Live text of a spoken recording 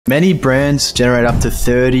Many brands generate up to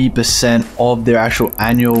 30% of their actual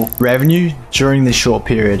annual revenue during this short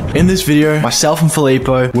period. In this video, myself and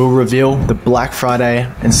Filippo will reveal the Black Friday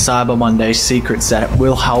and Cyber Monday secrets that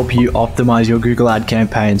will help you optimize your Google ad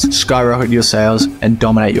campaigns, skyrocket your sales, and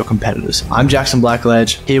dominate your competitors. I'm Jackson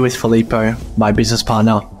Blackledge, here with Filippo, my business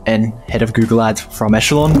partner and head of Google Ads from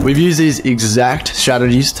Echelon. We've used these exact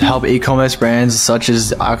strategies to help e-commerce brands such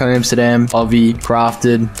as Icon Amsterdam, Ovi,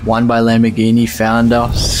 Crafted, One by Lamborghini founder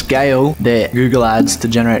scale their Google Ads to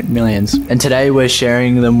generate millions. And today we're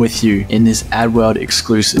sharing them with you in this AdWorld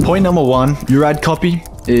exclusive. Point number one, your ad copy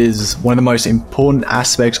is one of the most important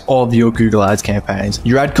aspects of your Google Ads campaigns.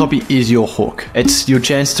 Your ad copy is your hook. It's your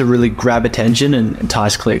chance to really grab attention and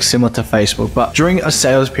entice clicks, similar to Facebook. But during a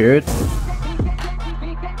sales period,